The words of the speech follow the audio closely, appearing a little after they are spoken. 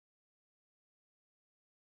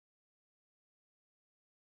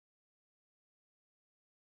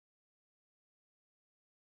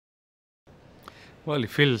Well,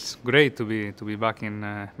 it feels great to be back in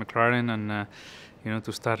McLaren and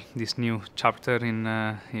to start this new chapter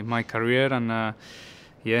in my career. And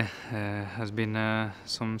yeah, has been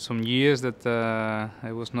some years that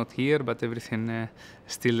I was not here, but everything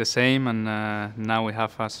still the same. And now we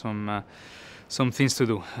have some things to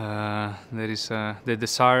do. There is the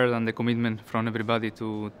desire and the commitment from everybody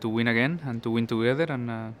to win again and to win together,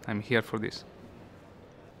 and I'm here for this.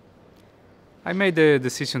 I made the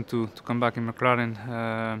decision to come back in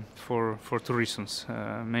McLaren for two reasons.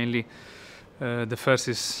 Mainly, the first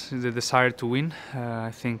is the desire to win.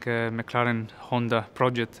 I think McLaren Honda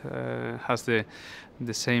project has the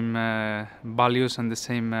same values and the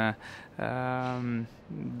same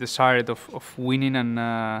desire of winning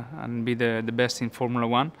and be the best in Formula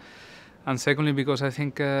One. And secondly, because I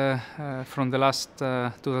think from the last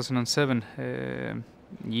 2007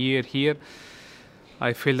 year here,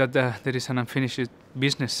 I feel that there is an unfinished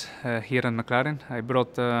business here at McLaren. I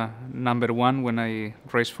brought number one when I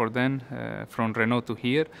raced for them from Renault to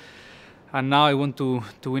here. And now I want to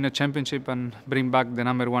win a championship and bring back the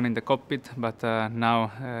number one in the cockpit, but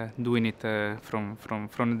now doing it from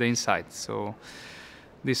the inside. So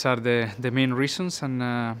these are the main reasons, and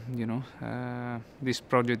this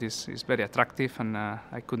project is very attractive, and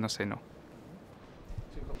I could not say no.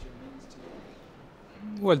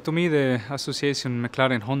 Well, to me, the association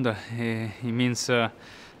McLaren-Honda it means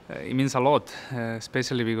a lot,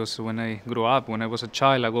 especially because when I grew up, when I was a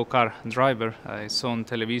child, a go-kart driver, I saw on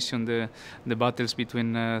television the battles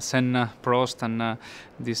between Senna, Prost, and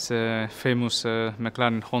this famous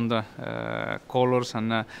McLaren-Honda colors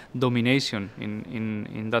and domination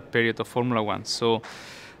in that period of Formula One. So,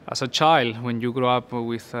 as a child, when you grow up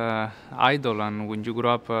with idol and when you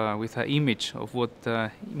grow up with an image of what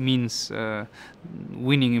means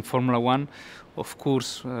winning in Formula One, of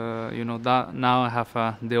course, that now I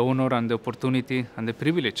have the honor and the opportunity and the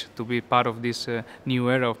privilege to be part of this new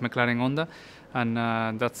era of McLaren Honda,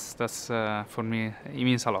 and that's for me, it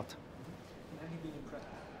means a lot.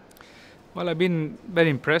 Well, I've been very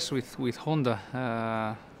impressed with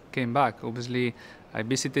Honda. Came back, obviously. I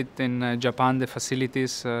visited in Japan the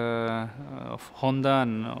facilities of Honda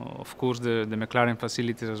and of course the McLaren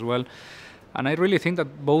facilities as well. And I really think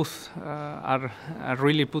that both are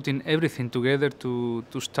really putting everything together to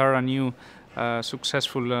start a new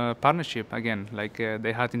successful partnership again, like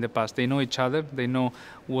they had in the past. They know each other, they know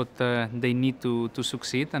what they need to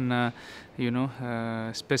succeed, and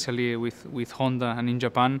especially with Honda and in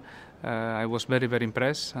Japan, I was very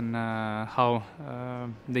impressed, and how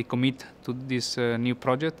they commit to this new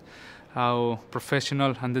project, how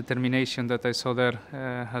professional and determination that I saw there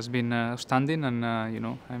has been outstanding, and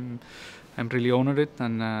I'm really honored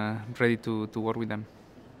and ready to work with them.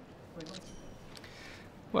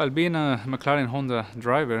 Well, being a McLaren Honda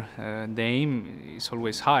driver, the aim is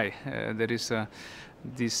always high. There is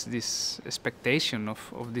this expectation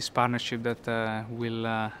of this partnership that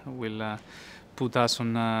will put us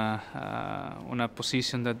on a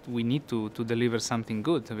position that we need to deliver something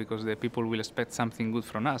good, because the people will expect something good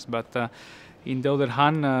from us. But in the other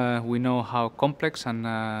hand, we know how complex and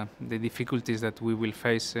the difficulties that we will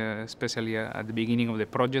face, especially at the beginning of the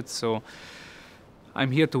project. So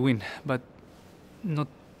I'm here to win, but not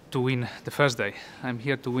to win the first day. I'm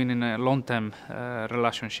here to win in a long-term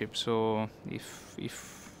relationship. So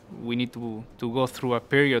if we need to go through a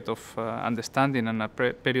period of understanding and a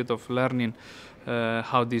period of learning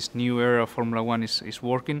how this new era of Formula One is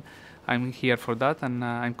working, I'm here for that, and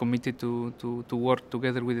I'm committed to work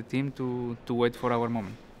together with the team to wait for our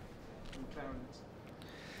moment.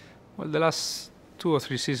 Well, the last 2 or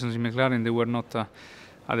 3 seasons in McLaren, they were not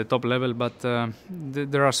at the top level, but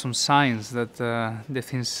there are some signs that the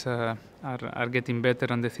things are getting better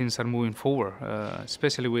and the things are moving forward,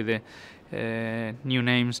 especially with the new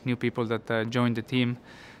names, new people that joined the team,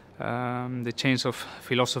 the change of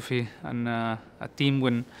philosophy, and a team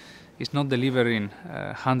when it's not delivering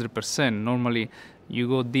 100%. Normally, you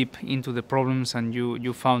go deep into the problems and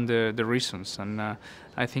you found the reasons. And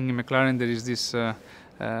I think in McLaren there is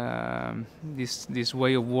this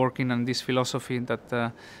way of working and this philosophy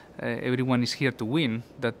that everyone is here to win,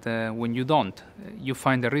 that when you don't, you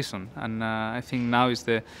find the reason. And I think now is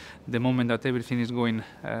the moment that everything is going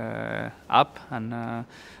up, and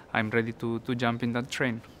I'm ready to jump in that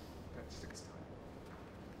train.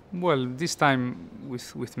 Well, this time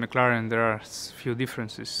with McLaren there are a few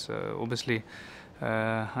differences. Obviously,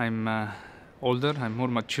 I'm older, I'm more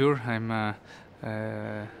mature, I'm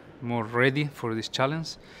more ready for this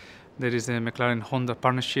challenge. There is the McLaren-Honda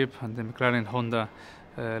partnership and the McLaren-Honda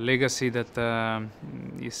legacy that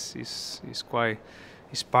is quite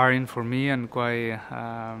inspiring for me and quite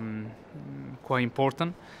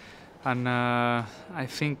important. And I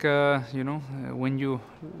think when you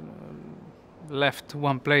left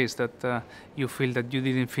one place that you feel that you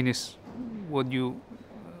didn't finish what you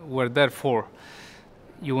were there for,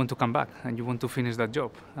 you want to come back and you want to finish that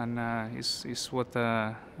job, and it's what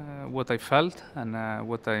I felt, and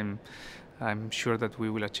what I'm sure that we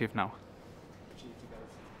will achieve now.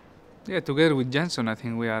 Yeah, together with Jenson, I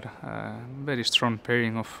think we are a very strong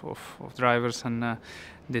pairing of drivers, and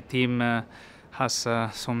the team has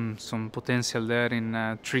some potential there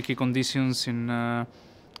in tricky conditions, in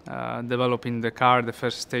developing the car, the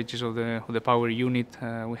first stages of the power unit.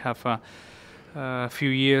 We have a few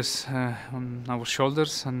years on our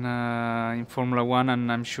shoulders, and in Formula One,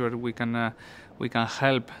 and I'm sure we can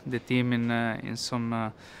help the team in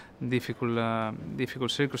some difficult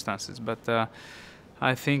circumstances. But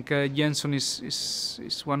I think Jenson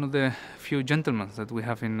is one of the few gentlemen that we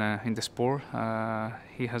have in the sport.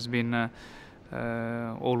 He has been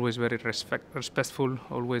always very respectful,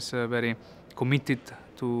 always very committed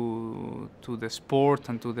to the sport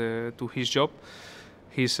and to his job.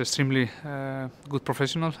 He's extremely good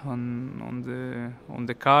professional on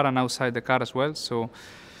the car and outside the car as well. So,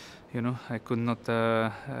 I could not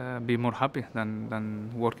be more happy than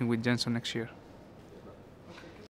working with Jenson next year.